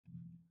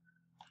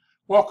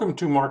Welcome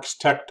to Mark's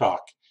Tech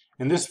Talk.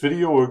 In this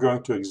video, we're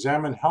going to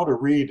examine how to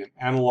read an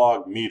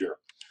analog meter.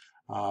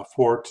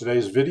 For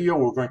today's video,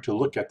 we're going to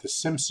look at the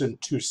Simpson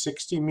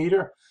 260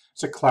 meter.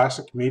 It's a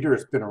classic meter.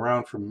 It's been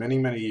around for many,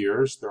 many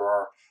years. There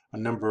are a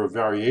number of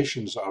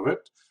variations of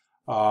it,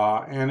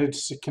 and it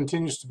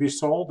continues to be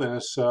sold and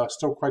is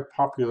still quite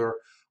popular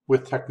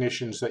with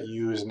technicians that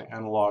use an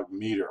analog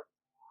meter.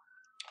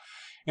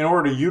 In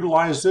order to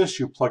utilize this,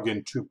 you plug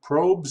in two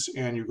probes,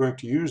 and you're going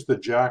to use the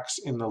jacks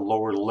in the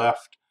lower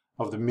left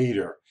of the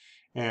meter.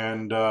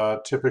 And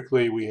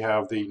typically we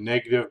have the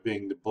negative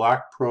being the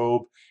black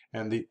probe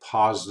and the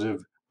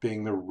positive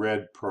being the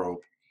red probe.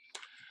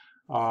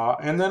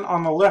 And then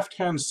on the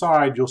left-hand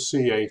side, you'll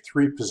see a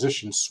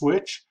three-position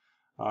switch.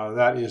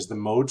 That is the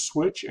mode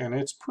switch, and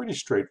it's pretty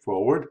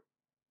straightforward.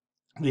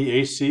 The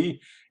AC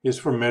is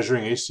for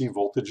measuring AC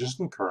voltages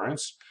and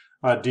currents.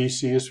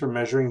 DC is for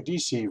measuring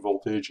DC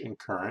voltage and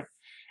current.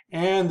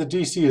 And the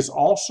DC is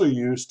also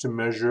used to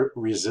measure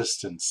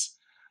resistance.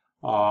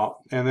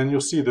 And then you'll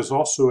see there's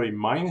also a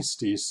minus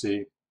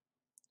DC.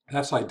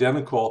 That's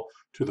identical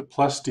to the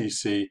plus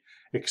DC,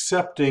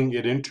 excepting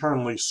it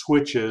internally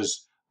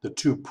switches the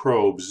two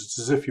probes. It's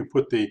as if you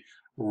put the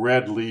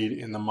red lead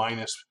in the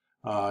minus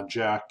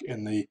jack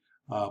and the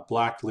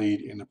black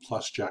lead in the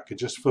plus jack. It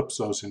just flips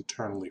those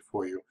internally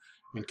for you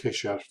in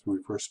case you have to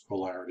reverse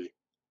polarity.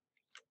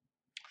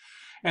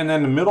 And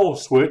then the middle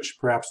switch,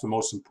 perhaps the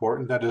most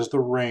important, that is the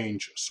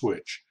range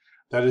switch.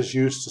 That is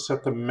used to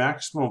set the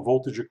maximum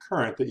voltage or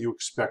current that you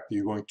expect that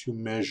you're going to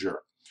measure.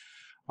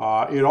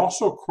 It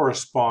also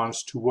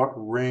corresponds to what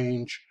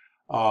range,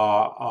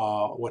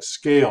 what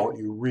scale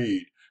you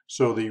read.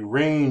 So the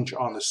range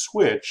on the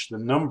switch, the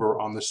number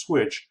on the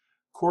switch,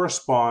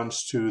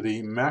 corresponds to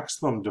the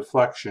maximum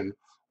deflection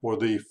or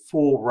the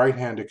full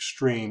right-hand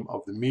extreme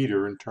of the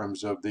meter in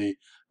terms of the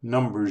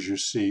numbers you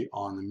see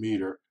on the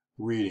meter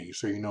reading,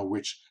 so you know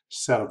which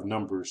set of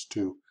numbers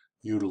to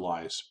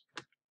utilize.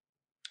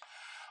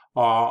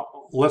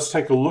 Let's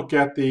take a look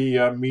at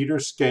the meter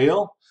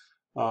scale.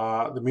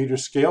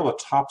 The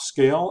top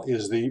scale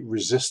is the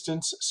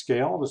resistance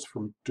scale. That's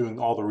from doing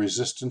all the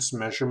resistance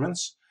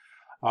measurements.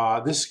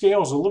 This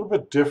scale is a little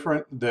bit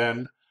different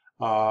than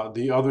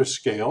the other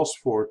scales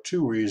for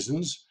two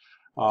reasons.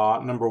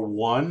 Number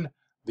one,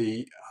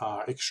 the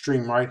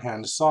extreme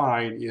right-hand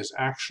side is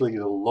actually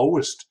the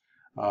lowest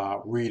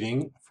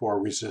reading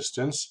for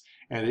resistance,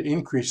 and it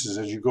increases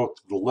as you go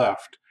to the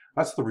left.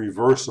 That's the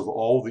reverse of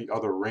all the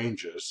other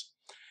ranges.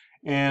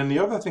 And the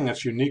other thing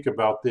that's unique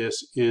about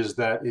this is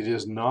that it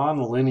is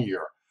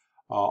non-linear.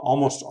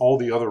 Almost all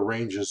the other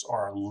ranges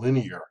are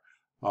linear,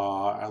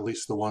 at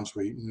least the ones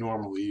we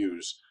normally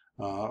use.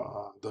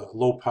 The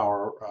low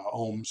power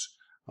ohms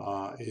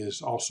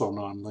is also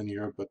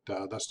non-linear, but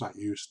that's not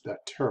used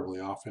that terribly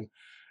often.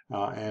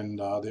 And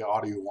the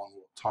audio one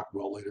we'll talk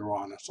about later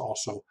on, it's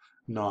also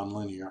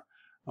non-linear.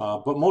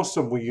 But most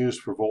of them we use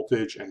for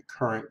voltage and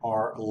current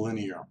are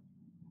linear.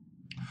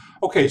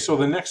 Okay, so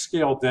the next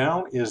scale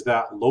down is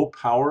that low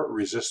power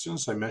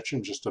resistance I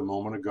mentioned just a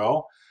moment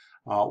ago.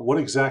 What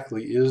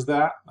exactly is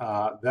that?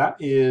 That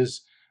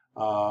is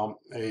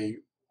a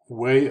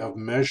way of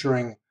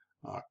measuring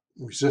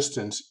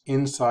resistance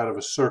inside of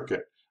a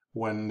circuit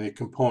when the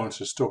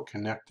components are still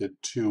connected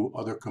to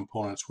other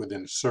components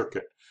within a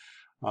circuit.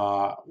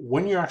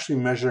 When you're actually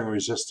measuring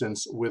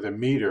resistance with a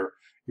meter,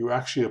 you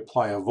actually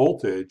apply a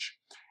voltage,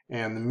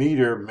 and the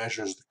meter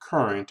measures the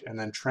current and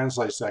then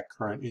translates that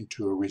current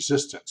into a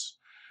resistance.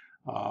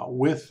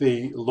 With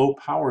the low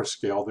power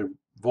scale, the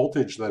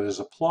voltage that is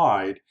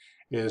applied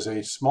is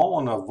a small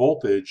enough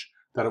voltage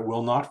that it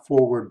will not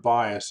forward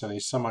bias any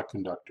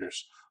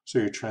semiconductors. So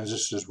your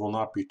transistors will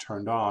not be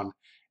turned on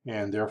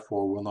and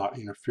therefore will not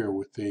interfere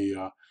with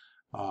the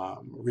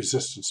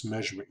resistance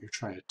measurement you're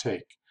trying to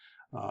take.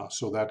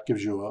 So that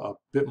gives you a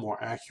bit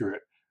more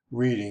accurate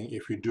reading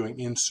if you're doing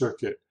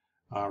in-circuit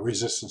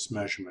resistance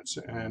measurements.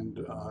 And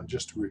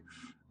just to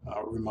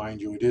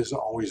remind you, it is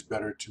always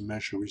better to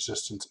measure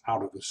resistance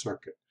out of the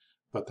circuit,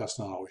 but that's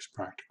not always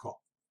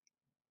practical.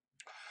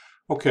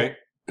 Okay,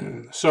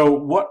 so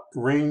what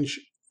range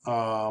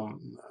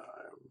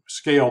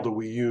scale do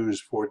we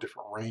use for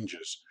different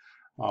ranges?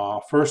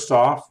 First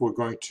off, we're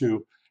going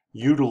to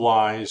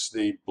utilize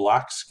the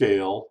black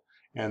scale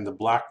and the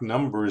black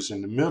numbers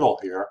in the middle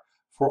here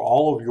for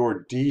all of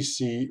your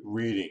DC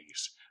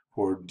readings,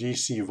 for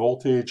DC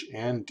voltage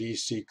and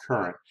DC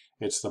current.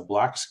 It's the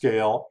black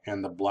scale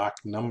and the black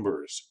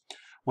numbers.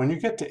 When you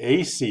get to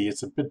AC,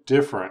 it's a bit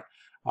different.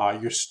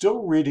 You're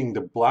still reading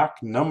the black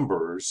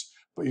numbers,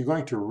 but you're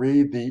going to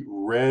read the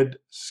red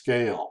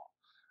scale.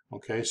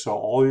 Okay, so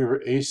all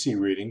your AC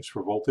readings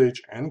for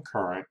voltage and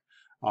current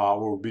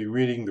will be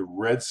reading the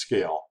red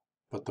scale,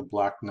 but the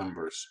black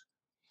numbers.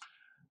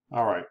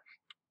 All right.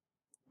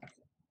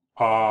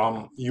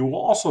 You will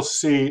also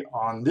see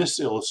on this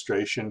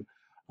illustration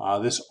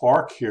this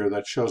arc here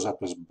that shows up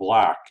as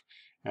black,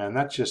 and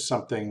that's just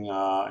something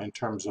in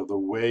terms of the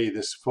way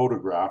this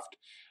photographed.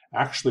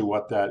 Actually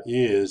what that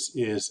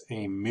is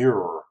a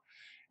mirror,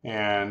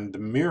 and the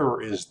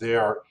mirror is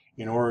there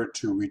in order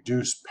to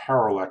reduce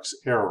parallax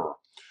error.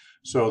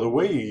 So the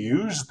way you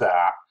use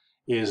that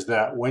is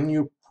that when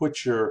you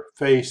put your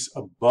face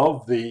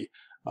above the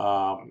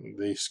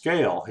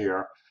scale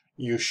here,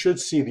 you should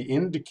see the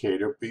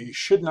indicator, but you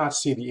should not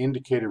see the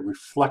indicator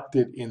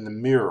reflected in the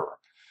mirror.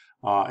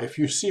 If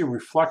you see a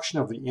reflection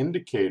of the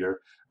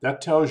indicator,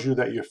 that tells you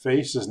that your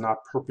face is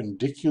not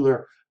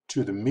perpendicular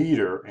to the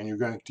meter and you're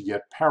going to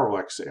get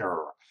parallax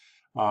error.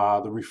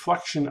 The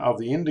reflection of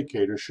the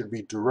indicator should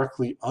be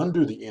directly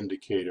under the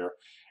indicator,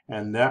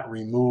 and that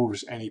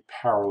removes any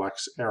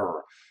parallax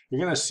error.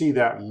 You're going to see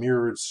that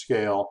mirrored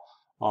scale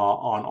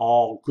on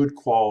all good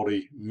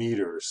quality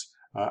meters,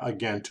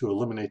 again, to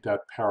eliminate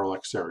that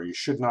parallax error. You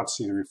should not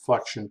see the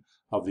reflection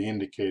of the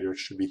indicator. It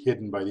should be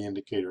hidden by the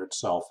indicator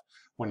itself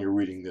when you're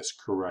reading this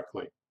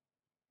correctly.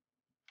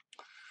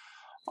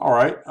 All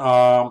right,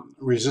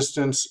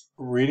 resistance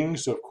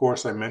readings, of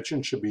course, I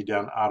mentioned should be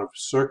done out of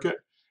circuit,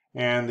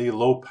 and the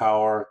low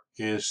power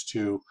is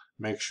to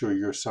make sure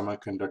your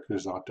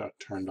semiconductors are not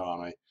turned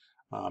on.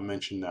 I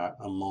mentioned that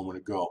a moment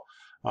ago.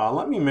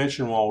 Let me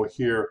mention while we're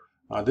here,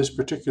 this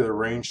particular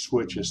range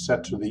switch is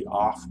set to the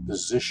off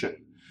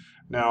position.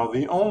 Now,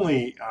 the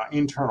only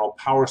internal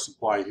power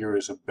supply here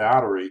is a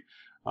battery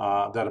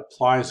that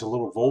applies a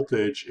little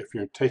voltage if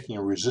you're taking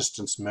a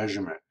resistance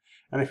measurement.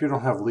 And if you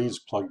don't have leads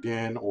plugged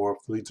in, or if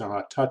the leads are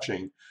not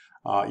touching,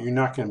 you're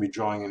not going to be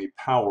drawing any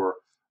power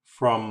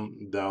from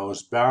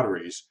those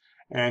batteries.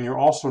 And you're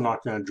also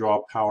not going to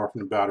draw power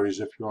from the batteries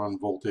if you're on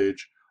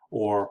voltage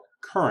or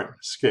current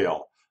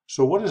scale.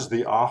 So what is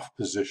the off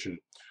position?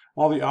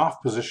 Well, the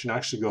off position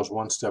actually goes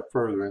one step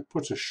further and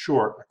puts a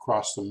short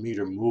across the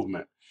meter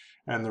movement.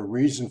 And the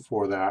reason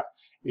for that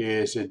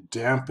is it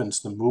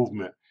dampens the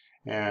movement.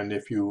 And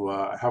if you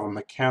have a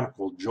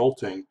mechanical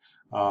jolting,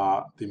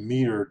 the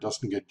meter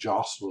doesn't get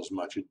jostled as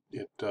much.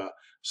 It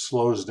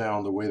slows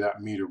down the way that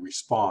meter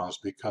responds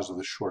because of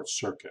the short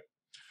circuit.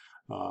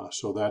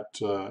 So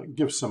that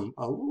gives a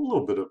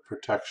little bit of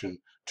protection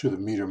to the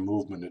meter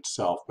movement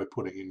itself by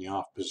putting it in the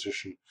off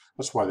position.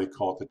 That's why they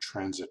call it the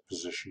transit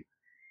position.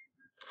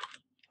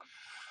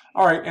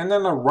 All right, and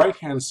then on the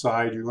right-hand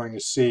side, you're going to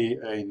see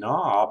a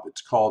knob.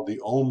 It's called the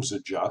ohms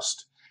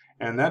adjust,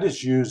 and that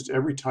is used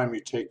every time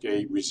you take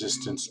a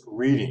resistance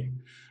reading.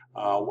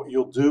 What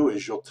you'll do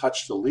is you'll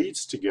touch the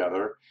leads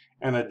together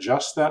and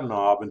adjust that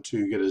knob until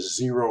you get a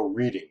 0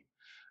 reading.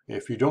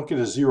 If you don't get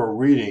a 0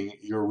 reading,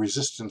 your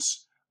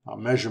resistance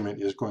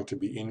measurement is going to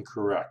be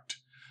incorrect.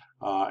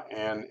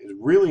 And it's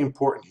really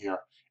important here,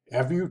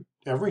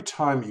 every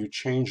time you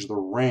change the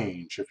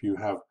range, if you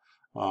have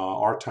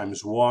R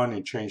times 1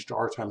 and change to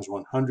R times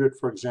 100,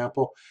 for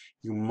example,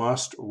 you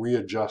must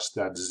readjust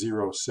that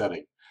 0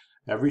 setting.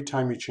 Every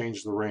time you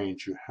change the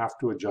range, you have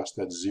to adjust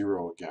that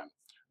 0 again.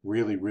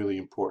 Really, really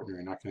important.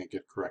 You're not going to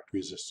get correct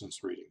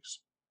resistance readings.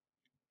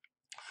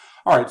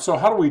 All right, so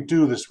how do we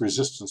do this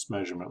resistance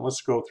measurement?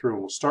 Let's go through.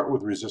 We'll start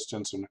with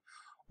resistance and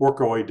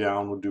work our way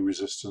down. We'll do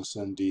resistance,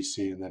 then DC,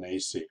 and then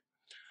AC.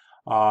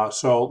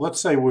 So let's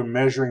say we're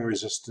measuring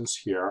resistance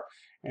here,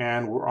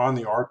 and we're on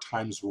the R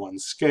times 1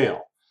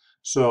 scale.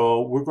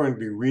 So we're going to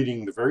be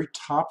reading the very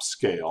top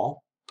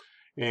scale,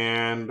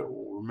 and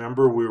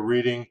remember we're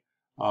reading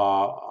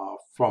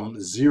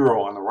from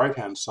 0 on the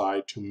right-hand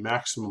side to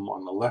maximum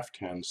on the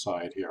left-hand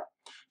side here.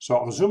 So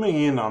I'm zooming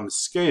in on the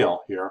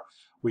scale here.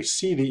 We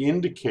see the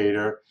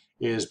indicator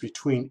is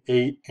between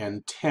 8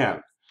 and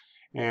 10.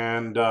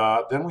 And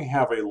then we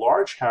have a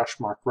large hash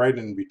mark right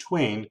in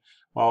between.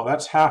 Well,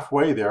 that's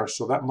halfway there,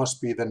 so that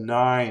must be the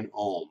 9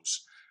 ohms.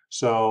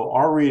 So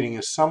our reading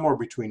is somewhere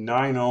between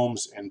 9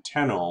 ohms and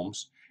 10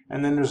 ohms.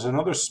 And then there's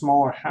another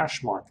smaller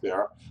hash mark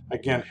there,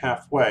 again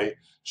halfway,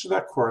 so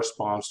that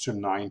corresponds to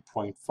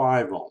 9.5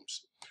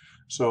 ohms.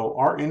 So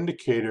our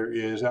indicator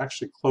is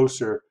actually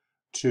closer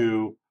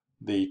to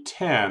the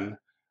 10,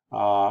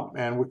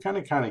 and we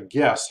kind of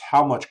guess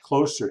how much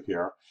closer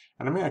here,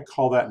 and I'm going to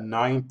call that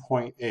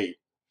 9.8.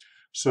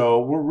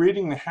 So we're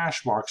reading the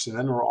hash marks, and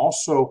then we're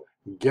also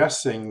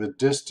guessing the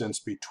distance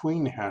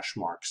between the hash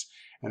marks,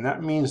 and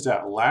that means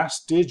that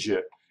last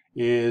digit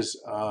is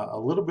a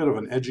little bit of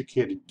an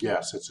educated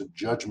guess. It's a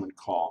judgment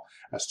call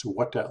as to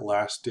what that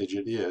last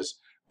digit is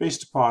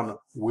based upon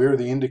where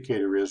the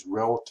indicator is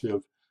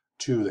relative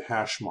to the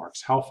hash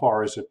marks. How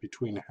far is it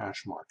between the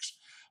hash marks?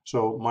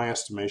 So my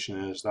estimation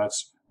is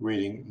that's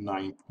reading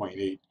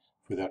 9.8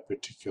 for that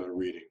particular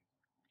reading.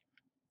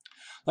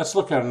 Let's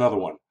look at another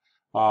one.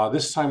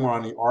 This time we're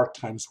on the R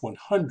times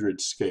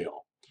 100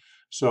 scale.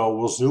 So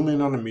we'll zoom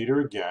in on the meter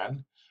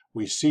again.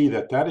 We see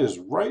that that is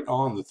right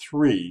on the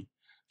 3.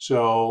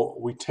 So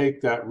we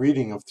take that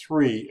reading of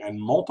 3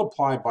 and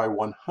multiply by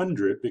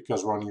 100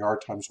 because we're on the R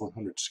times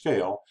 100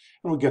 scale,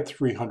 and we get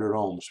 300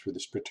 ohms for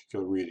this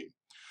particular reading.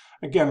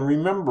 Again,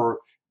 remember,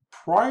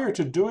 prior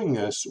to doing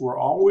this, we're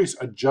always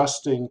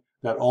adjusting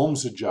that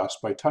ohms adjust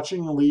by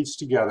touching the leads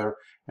together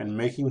and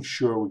making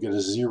sure we get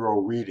a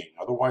 0 reading.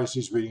 Otherwise,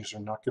 these readings are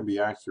not going to be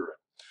accurate.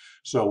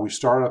 So we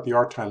start at the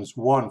R times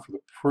 1 for the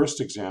first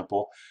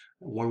example.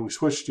 When we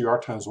switch to the R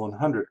times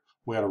 100,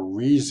 we had to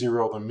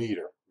re-zero the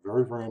meter.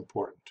 Very, very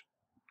important.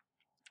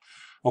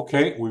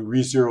 Okay, we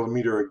re-zero the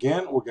meter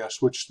again. We're going to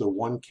switch to the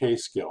 1K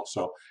scale.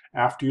 So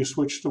after you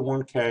switch to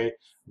 1K,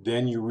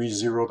 then you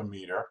re-zero the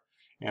meter,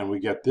 and we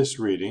get this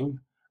reading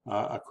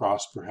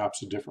across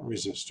perhaps a different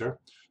resistor.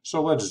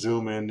 So let's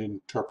zoom in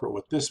and interpret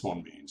what this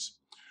one means.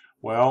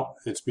 Well,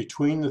 it's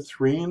between the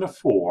 3 and the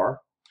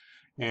 4,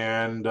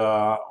 and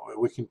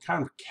we can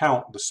kind of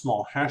count the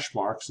small hash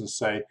marks and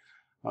say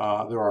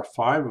there are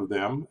 5 of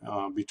them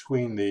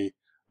between the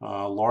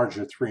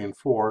larger 3 and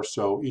 4,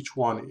 so each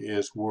one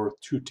is worth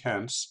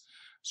 2/10.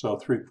 So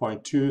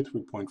 3.2,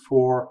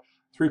 3.4,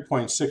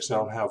 3.6 I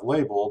don't have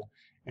labeled,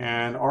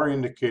 and our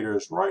indicator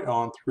is right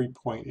on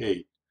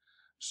 3.8.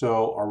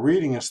 So our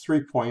reading is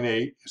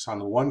 3.8. It's on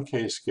the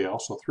 1K scale,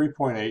 so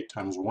 3.8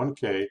 times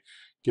 1K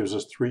gives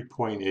us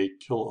 3.8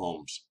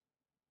 kiloohms.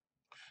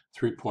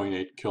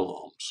 3.8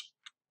 kiloohms.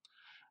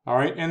 All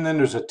right, and then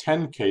there's a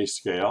 10K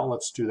scale.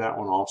 Let's do that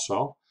one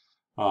also.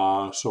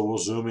 So we'll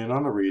zoom in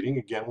on the reading.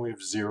 Again,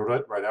 we've zeroed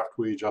it right after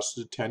we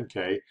adjusted to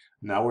 10K.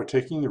 Now we're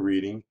taking the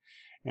reading,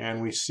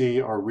 and we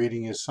see our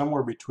reading is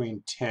somewhere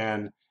between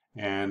 10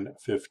 and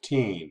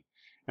 15.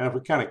 And if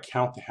we kind of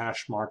count the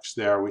hash marks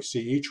there, we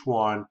see each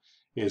one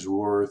is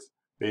worth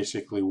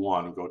basically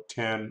 1. We go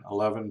 10,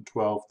 11,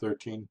 12,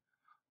 13,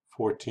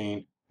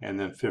 14, and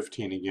then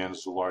 15 again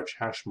is a large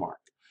hash mark.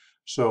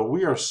 So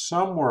we are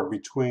somewhere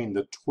between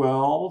the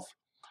 12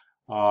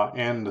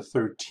 and the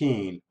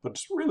 13, but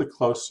it's really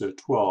close to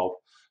 12.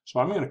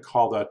 So I'm going to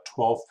call that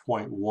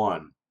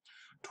 12.1.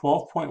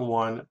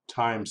 12.1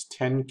 times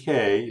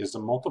 10K is a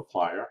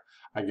multiplier.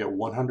 I get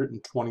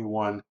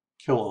 121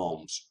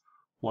 kiloohms.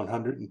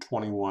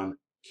 121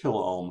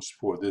 kiloohms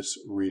for this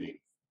reading.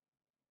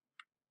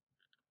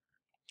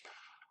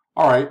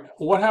 All right,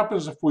 what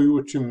happens if we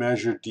were to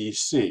measure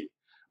DC?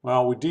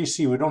 Well, with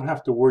DC, we don't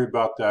have to worry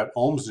about that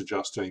ohms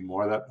adjust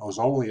anymore. That was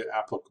only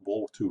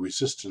applicable to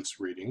resistance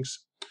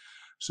readings.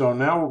 So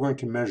now we're going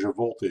to measure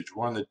voltage.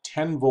 We're on the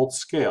 10-volt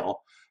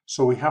scale,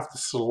 so we have to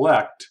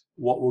select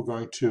what we're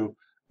going to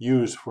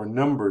use for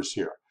numbers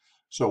here.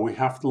 So we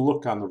have to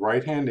look on the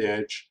right-hand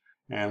edge,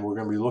 and we're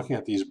going to be looking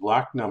at these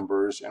black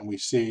numbers, and we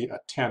see a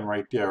 10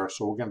 right there.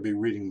 So we're going to be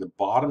reading the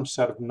bottom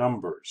set of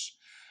numbers.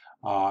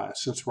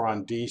 Since we're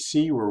on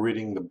DC, we're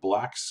reading the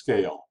black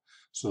scale.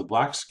 So the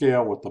black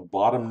scale with the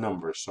bottom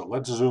numbers. So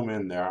let's zoom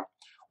in there.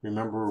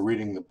 Remember, we're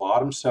reading the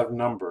bottom set of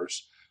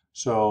numbers.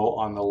 So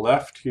on the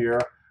left here,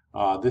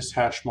 this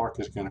hash mark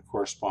is going to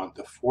correspond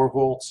to 4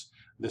 volts.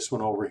 This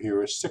one over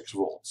here is 6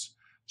 volts.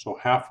 So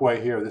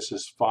halfway here, this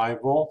is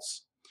 5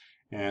 volts.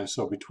 And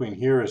so between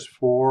here is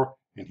 4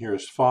 and here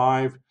is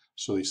 5.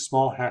 So these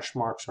small hash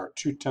marks are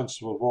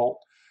 2/10 of a volt,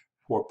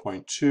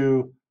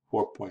 4.2,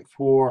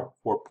 4.4,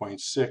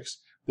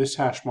 4.6. This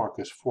hash mark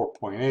is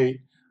 4.8.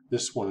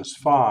 This one is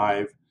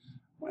 5.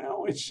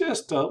 Well, it's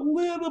just a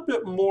little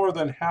bit more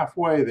than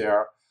halfway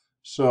there.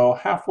 So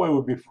halfway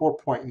would be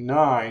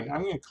 4.9.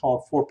 I'm going to call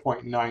it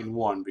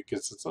 4.91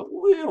 because it's a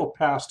little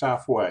past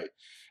halfway.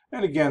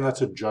 And again,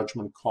 that's a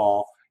judgment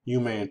call. You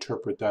may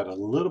interpret that a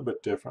little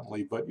bit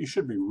differently, but you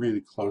should be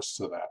really close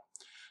to that.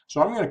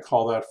 So I'm going to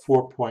call that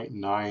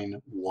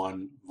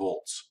 4.91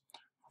 volts.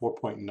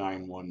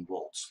 4.91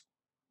 volts.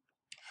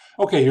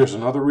 Okay, here's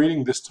another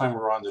reading. This time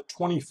we're on the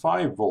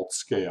 25-volt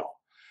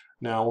scale.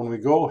 Now, when we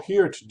go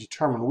here to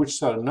determine which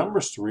set of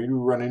numbers to read, we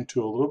run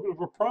into a little bit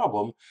of a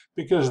problem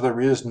because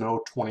there is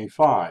no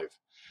 25.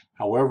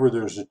 However,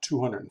 there's a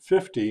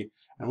 250,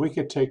 and we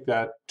could take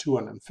that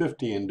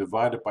 250 and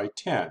divide it by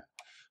 10.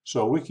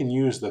 So we can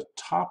use the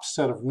top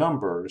set of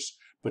numbers,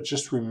 but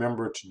just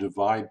remember to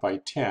divide by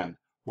 10,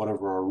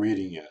 whatever our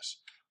reading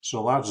is.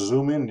 So let's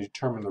zoom in and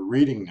determine the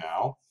reading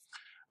now.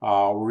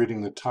 We're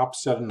reading the top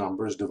set of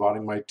numbers,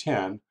 dividing by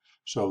 10.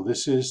 So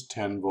this is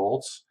 10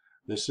 volts.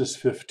 This is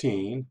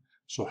 15.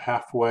 So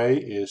halfway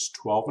is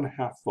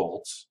 12.5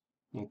 volts.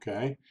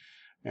 Okay.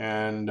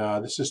 And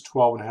this is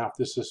 12.5.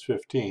 This is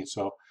 15.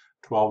 So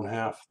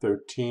 12.5,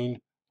 13,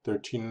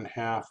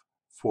 13.5,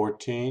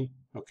 14.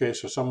 Okay.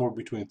 So somewhere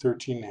between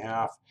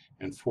 13.5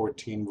 and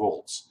 14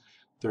 volts.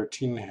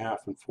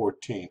 13.5 and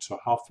 14. So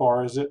how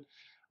far is it?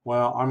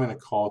 Well, I'm going to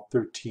call it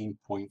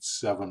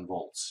 13.7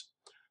 volts.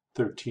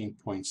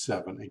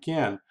 13.7.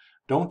 Again,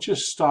 don't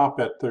just stop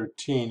at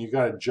 13. You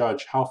got to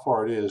judge how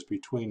far it is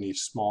between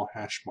these small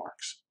hash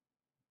marks.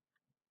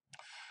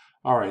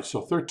 All right,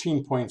 so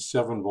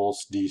 13.7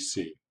 volts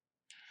DC.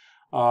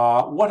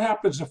 What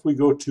happens if we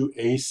go to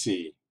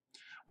AC?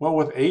 Well,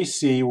 with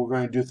AC, we're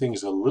going to do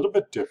things a little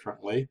bit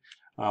differently.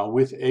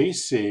 With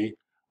AC,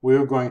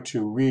 we're going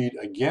to read,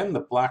 again,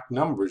 the black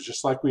numbers,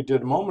 just like we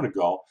did a moment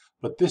ago,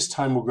 but this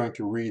time we're going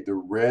to read the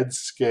red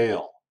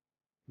scale.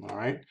 All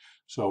right,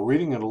 so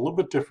reading it a little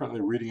bit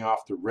differently, reading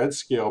off the red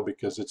scale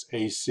because it's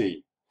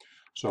AC.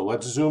 So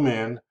let's zoom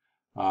in.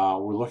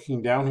 We're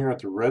looking down here at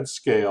the red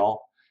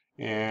scale,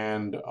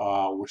 and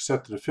we're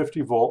set to the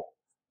 50-volt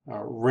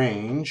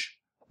range.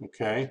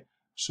 Okay,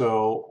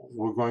 so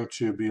we're going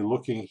to be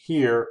looking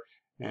here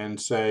and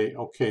say,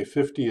 okay,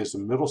 50 is the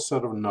middle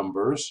set of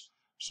numbers.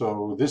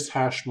 So this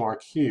hash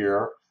mark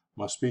here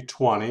must be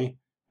 20,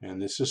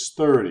 and this is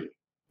 30.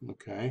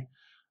 Okay.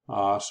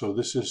 So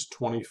this is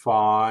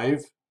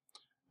 25,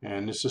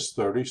 and this is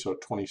 30, so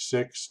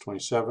 26,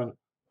 27,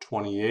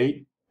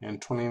 28,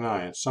 and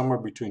 29. Somewhere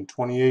between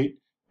 28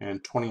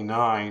 and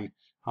 29.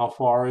 How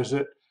far is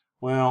it?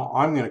 Well,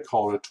 I'm going to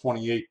call it a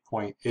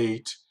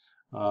 28.8.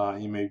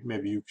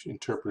 Maybe you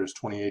interpret it as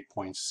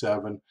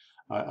 28.7.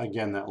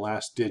 Again, that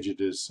last digit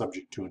is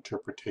subject to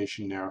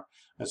interpretation there.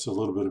 That's a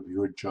little bit of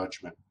your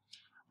judgment.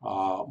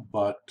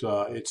 But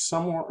it's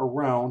somewhere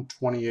around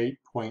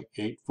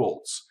 28.8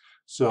 volts.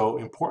 So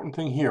important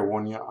thing here,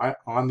 when you're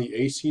on the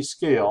AC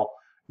scale,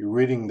 you're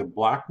reading the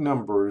black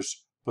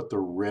numbers, but the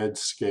red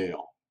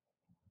scale.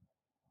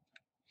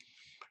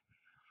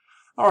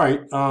 All right,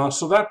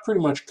 so that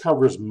pretty much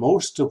covers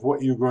most of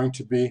what you're going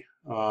to be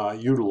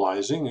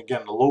utilizing.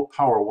 Again, the low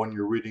power one,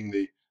 you're reading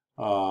the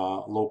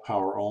low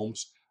power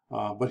ohms.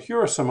 But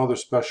here are some other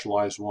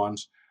specialized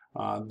ones.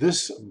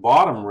 This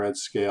bottom red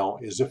scale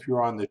is if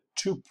you're on the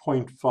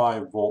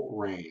 2.5 volt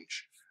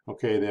range.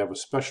 Okay, they have a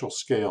special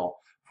scale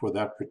for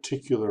that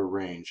particular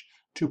range,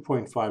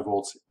 2.5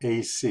 volts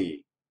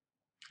AC.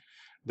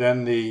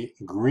 Then the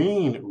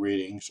green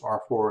readings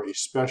are for a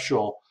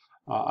special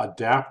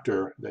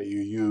adapter that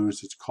you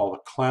use. It's called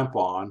a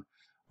clamp-on,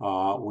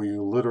 where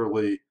you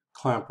literally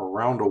clamp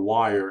around a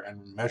wire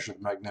and measure the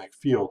magnetic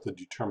field to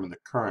determine the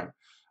current.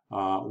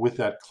 With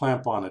that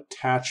clamp-on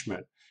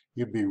attachment,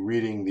 you'd be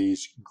reading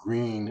these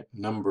green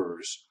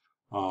numbers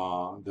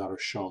that are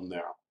shown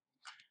there.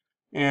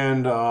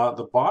 And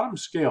the bottom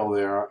scale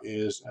there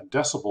is a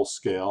decibel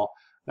scale.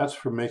 That's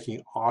for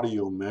making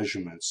audio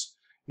measurements.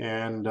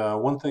 And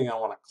one thing I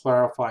want to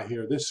clarify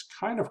here, this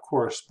kind of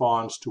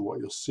corresponds to what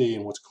you'll see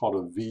in what's called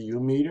a VU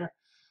meter.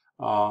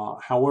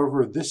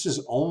 However, this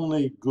is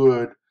only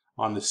good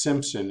on the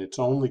Simpson. It's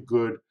only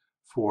good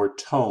for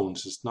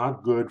tones. It's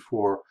not good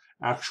for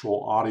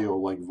actual audio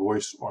like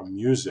voice or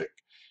music.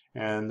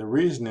 And the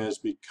reason is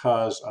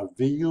because a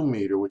VU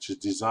meter, which is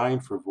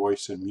designed for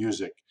voice and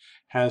music,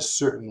 has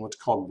certain what's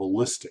called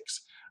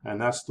ballistics.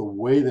 And that's the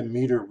way the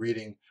meter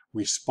reading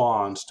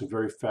responds to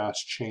very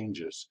fast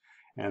changes.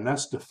 And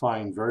that's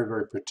defined very,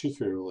 very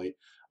particularly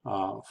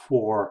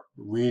for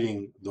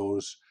reading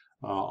those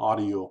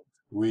audio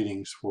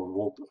readings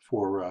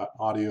for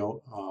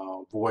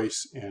audio,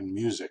 voice, and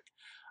music.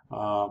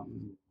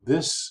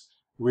 This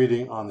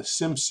reading on the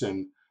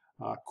Simpson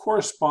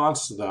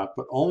corresponds to that,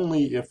 but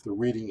only if the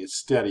reading is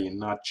steady and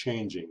not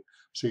changing.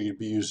 So you'd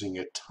be using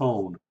a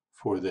tone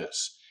for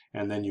this,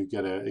 and then you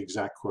get an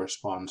exact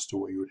correspondence to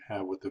what you would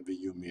have with the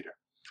VU meter.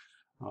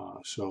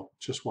 So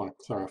just want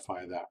to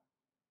clarify that.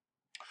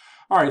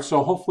 All right,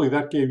 so hopefully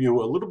that gave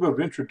you a little bit of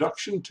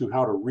introduction to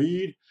how to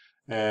read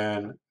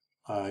an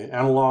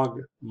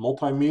analog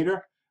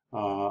multimeter.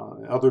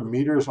 Other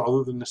meters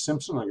other than the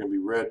Simpson are going to be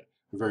read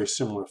in a very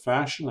similar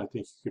fashion. I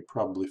think you could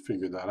probably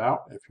figure that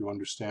out if you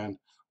understand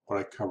what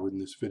I covered in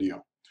this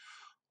video.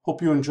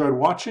 Hope you enjoyed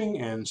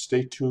watching, and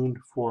stay tuned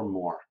for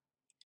more.